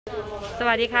ส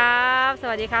วัสดีครับส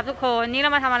วัสดีครับทุกคนนี่เร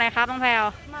ามาทำอะไรครับน้องแพลว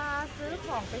มาซื้อข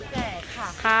องไปแจกค่ะ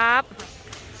ครับ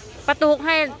ป้าตุ๊กใ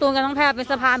ห้ตูนกับน้องแพลวเป็น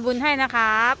สะพานบุญให้นะค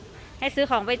รับให้ซื้อ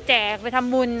ของไปแจกไปท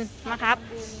ำบุญนะครับ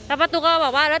แล้วป้าตุ๊กก็บ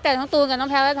อกว่าแล้วแต่น้องตูนกับน้อง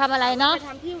แพลวจะทำอะไรเนาะไป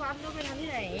ทำที่วัดหรือไปทำที่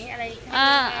ไหนอะไร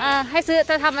ให้ซื้อ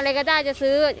จะทำอะไรก็ได้จะ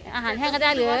ซื้ออาหารแห้งก็ได้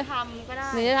หรือทำก็ได้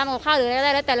หรือจะทำกับข้าวหรืออะไรก็ไ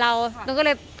ด้แล้วแต่เราตูนก็เล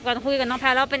ยก่อนคุยกับน้องแพล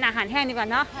วแล้วเป็นอาหารแห้งดีกว่า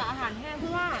เนาะอาหารแห้งเพื่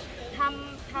อว่า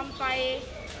ทำไป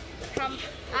ท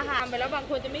ำอาหารไปแล้วบาง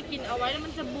คนจะไม่กินเอาไว้แล้วมั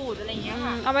นจะบูดอะไรอย่างเงี้ย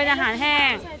ค่ะเอาไปอาหารแห้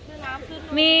ง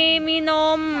มีน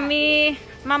มมี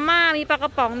มาม่ามีปลากร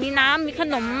ะป๋องมีน้ำมีข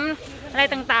นมอะไร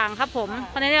ต่างๆครับผม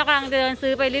ตอนนี้เรากำลังเดินซื้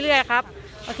อไปเรื่อยๆครับ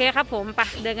โอเคครับผมไป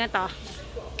เดินกันต่อ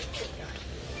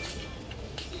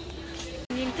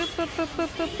ยิงปุ๊บ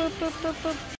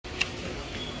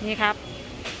นี่ครับ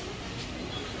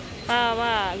ป้าว่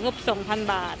างบ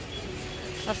 2,000 บาท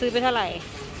เราซื้อไปเท่าไหร่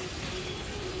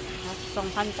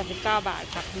2,089 บาท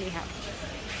ครับนี่ครับ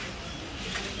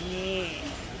นี่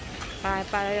ไ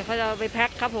ปเดี๋ยวเขาจะไปแพ็ค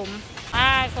ครับผมไป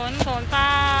ขนไป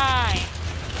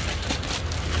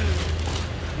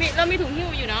เรามีถุงหิ้ว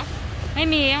อยู่เนาะไม่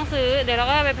มีต้องซื้อเดี๋ยวเรา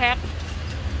ก็ไปแพ็ค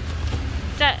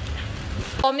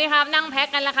ผมนี่ครับนั่งแพ็ค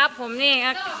กันแล้วครับผมนี่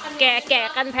แกะ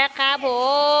กันแพ็คครับผ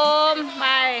มไป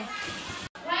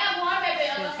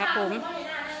ครับผม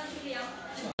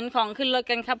ขนของขึ้นรถ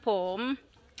กันครับผม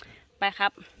ไปครั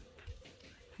บ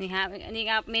นี่ครับอันนี้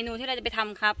ครับเมนูที่เราจะไปท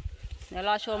ำครับเดี๋ยวร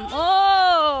อชมโอ้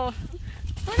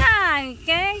ผู้ถ่ายเ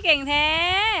ก่งแท้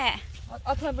เอ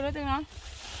าเธอไปเลยตึงเนาะ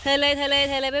เธอเลย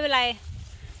ไม่เป็นไร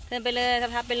เธอไปเลย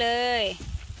ทับไปเลย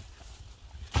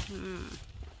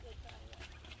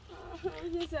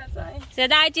เสีย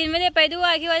ดายจินไม่ได้ไปด้ว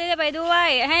ยคิดว่าจะได้ไปด้วย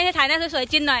ให้ถ่ายหน้าสวย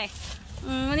ๆจินหน่อย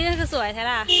วันนี้น่าคือสวยใช่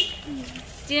ล่ะ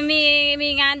จินมี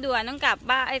งานด่วนต้องกลับ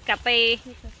บ้านกลับไป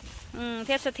เ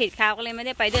ทพสถิตเขาก็เลยไม่ไ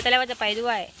ด้ไปด้วยแต่แรกว่าจะไปด้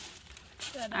วย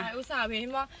เสียดายอุตส่าห์เห็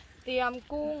นว่าเตรียม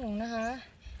กุ้งนะคะ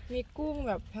มีกุ้งแ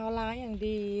บบแพลวล้างอย่าง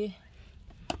ดี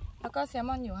แล้วก็แซลม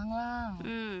อนอยู่ข้างล่าง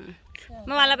เ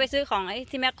มื่อวานเราไปซื้อของไอ้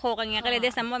ที่แมคโครกันเงี้ยก็เลยได้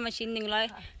แซลมอนมาชิ้น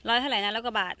100เท่าไหร่นะ100 ก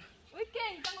ว่าบาทเก่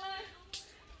งจังเลย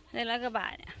ได้100 กว่าบา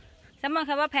ทเนี่ยแซลมอนค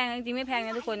ำว่าแพงจริงๆไม่แพงน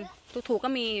ะทุกคนถูกๆก็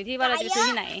มีอยู่ที่ว่าเราจะไปซื้อ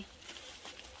ที่ไหน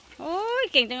โอ้ย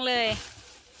เก่งจังเลย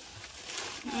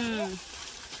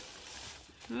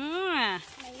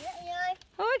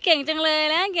โอ้ยเก่งจังเลย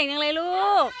แล้วเก่งจังเลยลู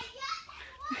ก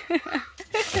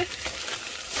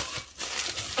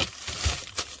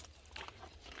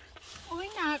โอ้ย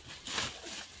หนัก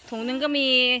ถุงนึงก็มี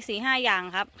4-5 อย่าง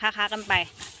ครับค้ากันไป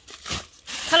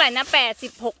เท่าไหร่นะ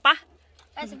86ปะ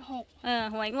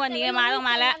86หวยงวดนี้ต้อง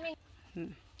มาแล้ว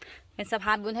เป็นสะพ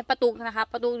านบุญให้ป้าตุ๊กนะครับ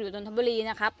ป้าตุ๊กอยู่นนทบุรี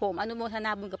นะครับผมอนุโมทน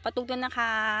าบุญกับป้าตุ๊กด้วยนะค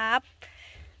รับ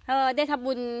ได้ทำ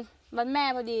บุญวันแม่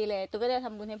พอดีเลยตุ๊กก็ได้ท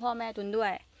ำบุญให้พ่อแม่ตุนด้ว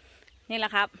ยนี่แหล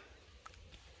ะครับ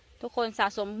ทุกคนสะ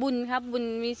สมบุญครับบุญ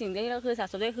มีสิ่งที่เราคือสะ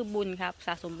สมได้คือบุญครับส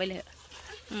ะสมไปเลย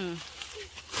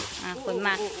คนม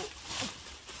าก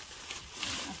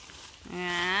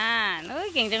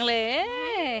เก่งจังเล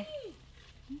ย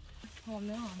หอมเ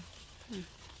นื้อหอม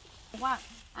บอกว่า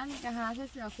อันกระหาใส่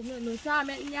เสือคุ้มหนูซ่าแ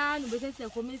ม่ย่าหนูไปใส่เสือ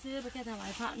คุ้มไม่ซื้อไปแค่ถวา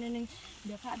ยพระนิดนึงเ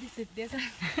ดี๋ยวพระที่สึกเดี๋ยว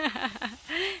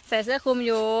ใส่เสื้อคลุมอ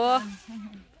ยู่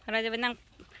เราจะไปนั่ง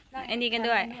ไอ้นี่กัน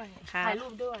ด้วยถ่ายรู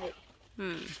ปด้วย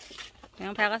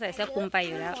น้องแพรก็ใส่เสื้อคลุมไปอ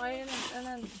ยู่แล้ว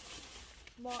นั่น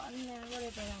บอกอันนี้ก็เล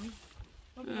ยไปท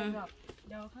ำก็เป็นแบบเ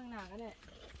ดี๋ยวข้างหน้าก็ได้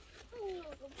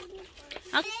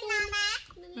ได้น้ำไหม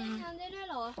ทำได้ด้วย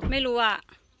เหรอไม่รู้อ่ะ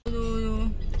ดู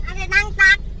เอาไปนั่ง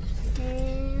ตัก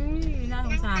น่าส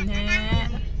งสารแท้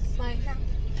ไป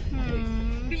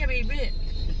พี่อย่าไปอีกพี่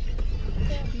ไ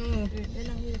ด้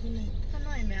นั่งที่พี่หนึ่งข้างห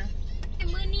น่อยไหม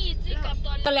มือนี่สิกับต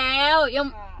อนก็แล้วยัง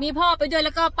มีพ่อไปด้วยแ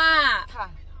ล้วก็ป้าค่ะ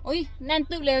อุ้ยแน่น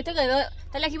ตึ๊บเร็วถ้าเกิดว่า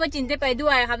ตอนแรกคิดว่าจินได้ไปด้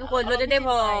วยครับทุกคนรถจะได้พ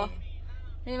อ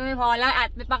นี่ไม่พอแล้วอัด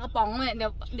ไปปลากระป๋องเลยเ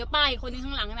ดี๋ยวป้าอีกคนนึงข้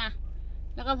างหลังนะ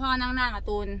แล้วก็พ่อนั่งกับ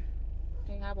ตูน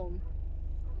นี่ครับผม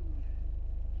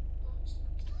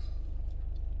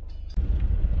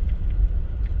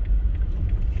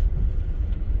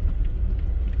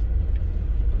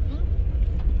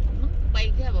ไป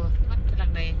แค่บ่วัดหลัก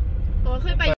ใดเค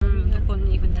ยไปคน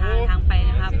มีคนทางไป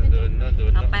นะครับ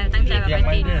ทางไปตั้งใจแบบไ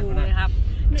ปตีนภูเลยครับ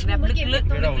แบบลึก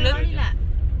นี่แหละ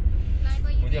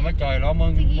มึงจะมาจอยล้อมึ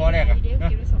งบ่แรกอ่ะ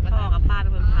พ่อกับป้าเป็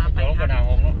นคนพาไปครับ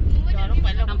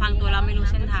ลำพังตัวเราไม่รู้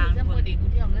เส้นทาง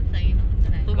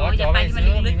ตัวบอกจะไปที่มัน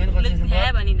ลึกแท้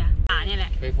แบบนี้นะป่านี่แหละ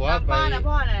ไปผัวไป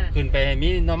ขึ้นไปมี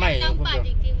น้องใหม่ป่าจ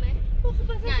ริงๆไหม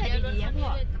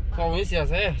พ่อวิเศษ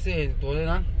เสียตัวเลย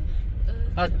นะ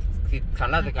ถ้าขัน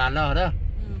ราชการแล้วเด้อ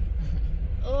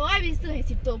โอ้ยมีเสือ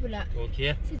10 ตัวไปละโอเค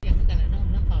เสียงกันแล้วน้อง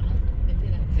เปล่าแล้วเป็นที่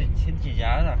ละชิ้นกี่ย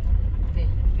าล่ะ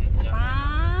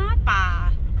ป่า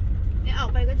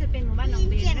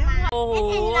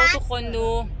ทุกคนดู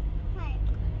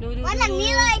ดู บ้านหลัง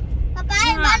นี้เลยป๊าบ้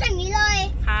านหลังนี้เลย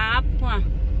ครับว่ะ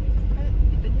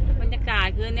บรรยากาศ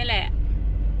คือนี่แหละ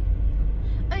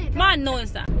บ้านโนน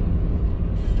สะ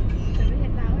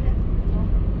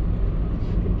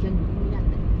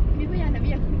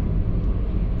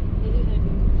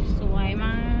สวยม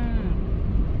าก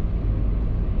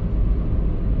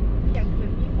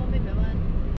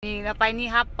นี่เราไปนี่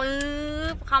ครับปึ๊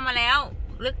บเข้ามาแล้ว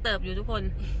ลึกเติบอยู่ทุกคน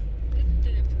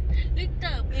ลึกเ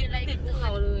ติบมีอะไรติดภูเข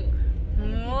าเลยโ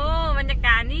อ้บรรยาก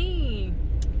าศนี่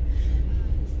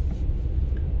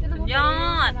สุดยอ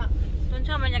ดต้นช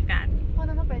อบบรรยากาศพ่อ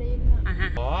ต้องไปได้ยินอ่ะฮะ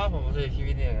อ๋อผมเคยชี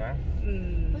วิตเนี่ยนะ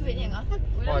ไม่เป็นอย่างเหรอ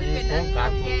พ่อที่โครงการ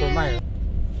ปลูกต้นไม้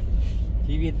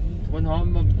ชีวิตคนหอม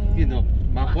มากินหรอก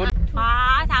บางคนฟ้า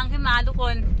ทางขึ้นมาทุกค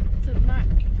นสุดมาก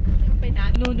ไปนาน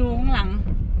ดูข้างหลัง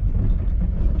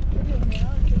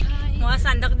หัว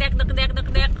สั่นดักเด็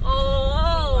กโอ้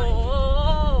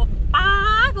ป้า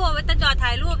ตัวไปตะจอดถ่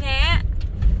ายรูปแท้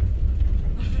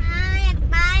อยาก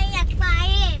ไป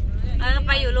ไ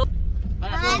ปอยู่ลูก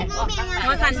หั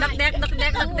วสั่นดักเด็ก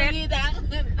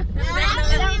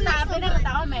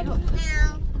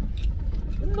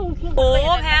โอ้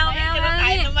แพลว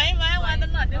วันต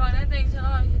ลอดด้วยนะเองชอ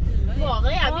บบอกเล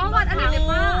ยอ่ะพี่วัดอะไร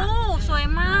โอ้สวย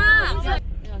มาก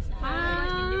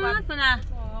คุณอะ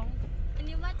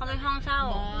เขาไปห้องเช่า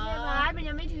ร้านมัน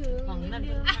ยังไม่ถึงของนั่นเ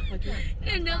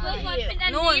นื้อวัดเป็นอั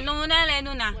นนี้นู่นแน่เลย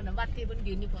นู่นน่ะวัดที่บน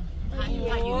ยืนดีกว่าพระ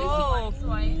อยู่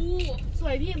ส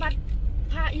วยพี่วัด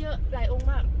พระเยอะหลายองค์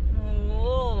มากโอ้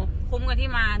คุ้มกับที่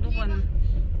มาทุกคน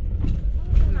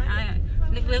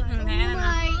ลึกๆถึงแท้น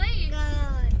ะ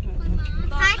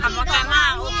ขับรถไกลมา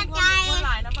กห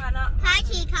ลายนะพระเนาะพระ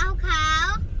ขี่ขาว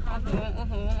โอ้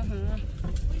โห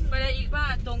ไปได้อีกว่า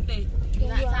ตรงเตะ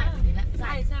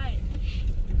ใช่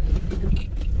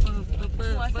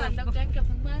หัวสั่นดักแจ๊กกับ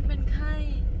ทั้งบ้านเป็นไข้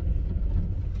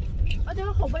เดี๋ยว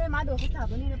เขาไปมาโดนเขาจับ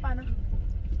ตัวนี้นะป้านะ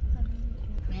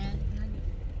แม่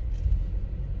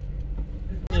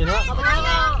นี่เนาะเขาไป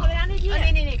นั่งนี่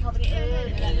ที่นี่เขาไปนี่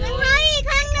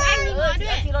ข้างใน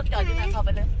ที่รถจอดอยู่นะเขาไป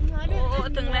เลยโอ้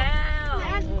ถึงแล้ว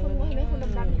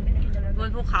บน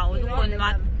ภูเขาทุกคน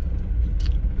วัด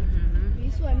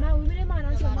สวยมากไม่ได้มาน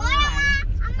ะสวยมาก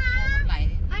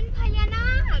มันพญานา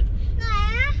คไหน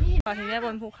พอถึงได้บ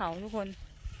นภูเขาทุกคน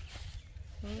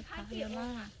พาเยอะม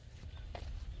าก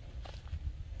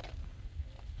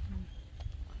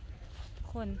ทุก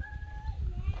คน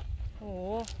โอ้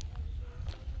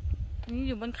นี่อ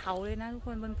ยู่บนเขาเลยนะทุกค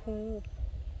นบนภู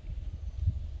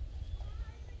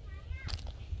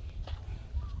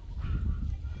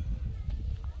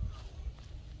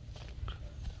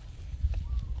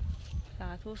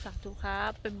สาธุครั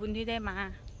บเป็นบุญที่ได้มา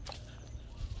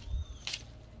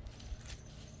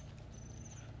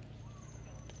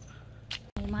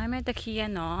ไม้แม่ตะเคียน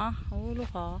เนาะโอ้ลูก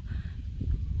ขอ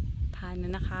ถ่ายหน่อ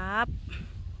ยนะครับ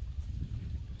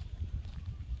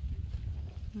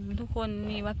ทุกคน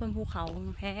มีวัดบนภูเขา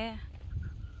แท้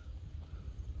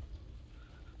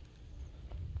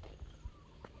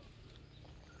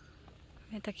แ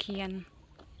ม่ตะเคียน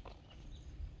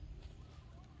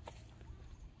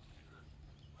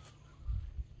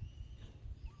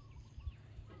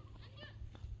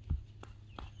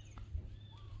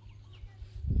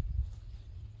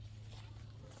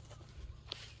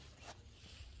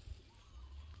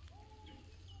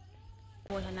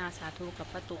โมทนาสาธุกับ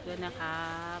ป้าตุกด้วยนะค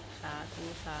รับสาธุ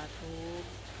พา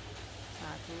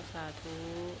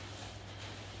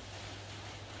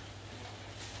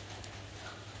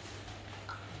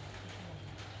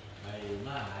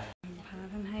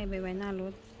ท่านให้ไปไว้หน้าร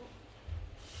ถ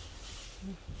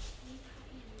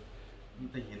มัน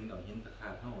จะเห็นดอกหินตะขา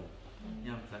บเท่า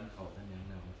ย่ำสันเขาท่านยัง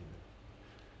นำจริง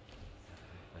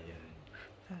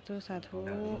สาธุ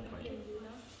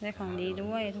ได้ของดี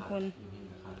ด้วยทุกคน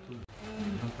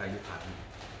ต้องไปผ่าน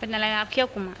เป็นอะไรครับเขี้ยว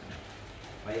กุมาร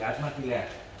ไปอัดมาที่แรก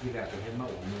ไปเห็นมา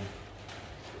องค์นึง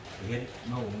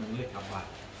เลยขับวัด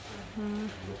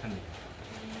รถคันนี้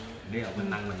เรียกมัน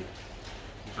นั่งมาอยู่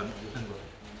ข้างรถ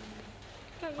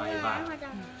ไปบ้าน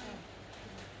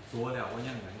ซัวแล้วว่า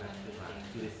ยังไงนะ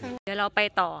เดี๋ยวเราไป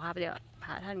ต่อครับเดี๋ยวพ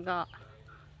ระท่านก็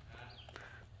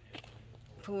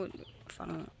พูดฟัง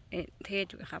เทศ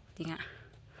อยู่ครับจริงอะ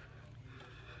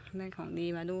ได้ของดี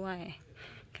มาด้วย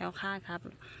แคล้วคลาดครับ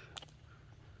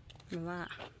หรือว่า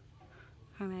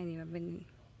ข้างในนี่มันเป็น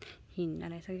หินอะ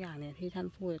ไรสักอย่างเนี่ยที่ท่าน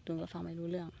พูดตูนก็ฟังไม่รู้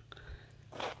เรื่อง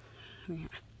นี่ฮ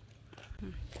ะ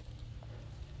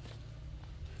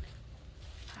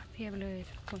เพียบเลย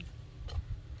ทุกคน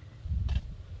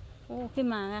โอ้ขึ้น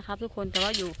มานะครับทุกคนแต่ว่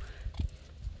าอยู่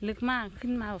ลึกมากขึ้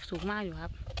นมาแบบสูงมากอยู่ครั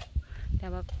บแต่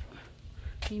ว่า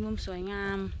มีมุมสวยงา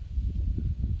ม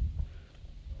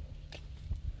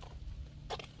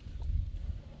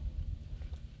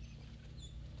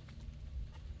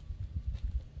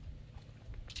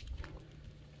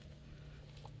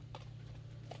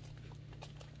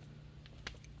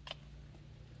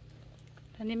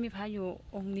อนนี้มีพระอยู่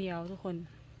องค์เดียวทุกคน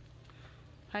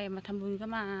ใครมาทำบุญก็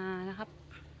มานะครับ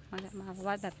มา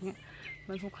วัดแบบนี้บ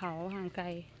นภูเขาห่างไกล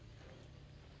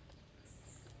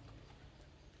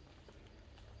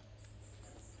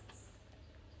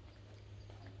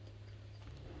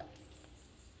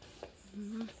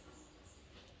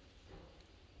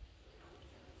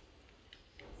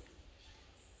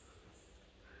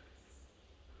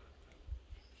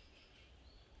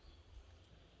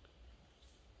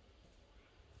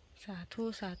สาธุ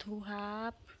สาธุครั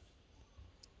บ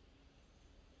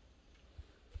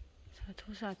สาธุ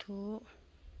สาธุ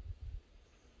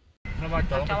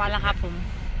จะวันแล้วครับผม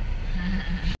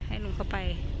ให้ลุงเข้าไป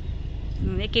ห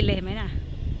นูได้กินเลยเห็นไหมน่ะ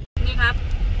นี่ครับ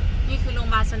นี่คือโรงพ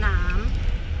ยาบาลสนาม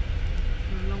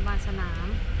โรงพยาบาลสนาม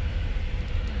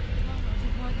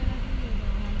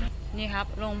นี่ครับ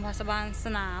โรงพยาบาลส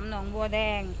นามหนองบัวแด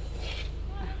ง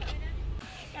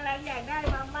กำลังอยากได้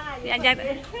มาม่าอยา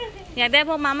กได้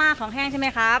พวกมาม่าของแห้งใช่ไหม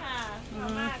ครับมา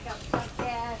ม่ากับกาแฟ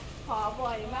ขอบ่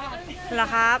อยมากเหรอ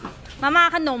ครับมาม่า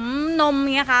ขนมนม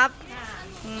เงี้ยครับ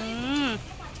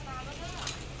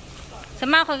ส่วน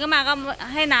มากคนก็มาก็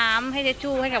ให้น้ำให้เจ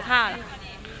จู้ให้กับข้าว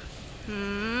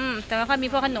แต่ไม่ค่อยมี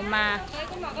พวกขนมมา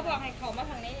คุณหมอก็บอกให้เขามา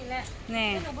ทางนี้นี่แหละนี่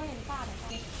หนูไม่เห็นป้า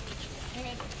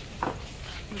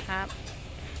นี่ครับ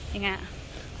ยังไง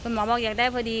คุณหมอบอกอยากได้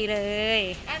พอดีเลย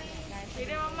ซื้อ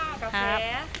ได้มากกาแฟ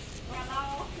เรา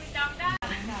คือจำได้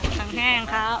ทั้งแห้ง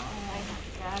ครับ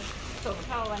ส่งเ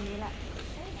ข้าวันนี้แหละ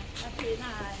มาซื้อมา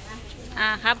อะไรน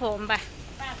ะครับผมไป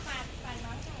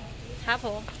ครับผ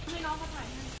ม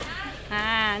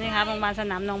นี่ครับโรงพยาบาลส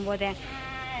นามหนองบัวแดง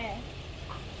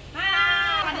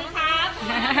สวัสดีครับ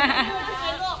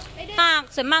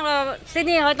ส่วนมากเราที่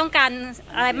นี่เขาต้องการ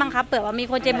อะไรบ้างครับเผื่อว่ามี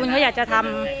คนใจบุญเขาอยากจะท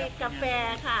ำกาแฟ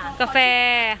ค่ะกาแฟ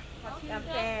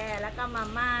แล้วก็มา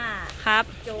ม่าครับ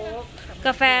โจ๊กก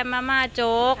าแฟมาม่าโ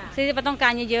จ๊กที่เราต้องกา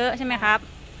รเยอะๆใช่ไหมครับ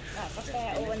กาแฟ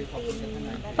โอวัลติน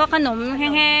พวกขนมแ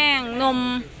ห้งๆนม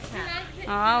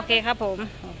โอเคครับผม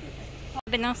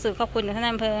เป็นหนังสือขอบคุณท่าน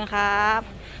อำเภอครับ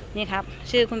นี่ครับ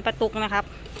ชื่อคุณประตุกนะครับ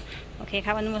โอเคค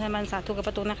รับอนุโมทนาสาธุกับป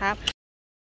ระตุกนะครับ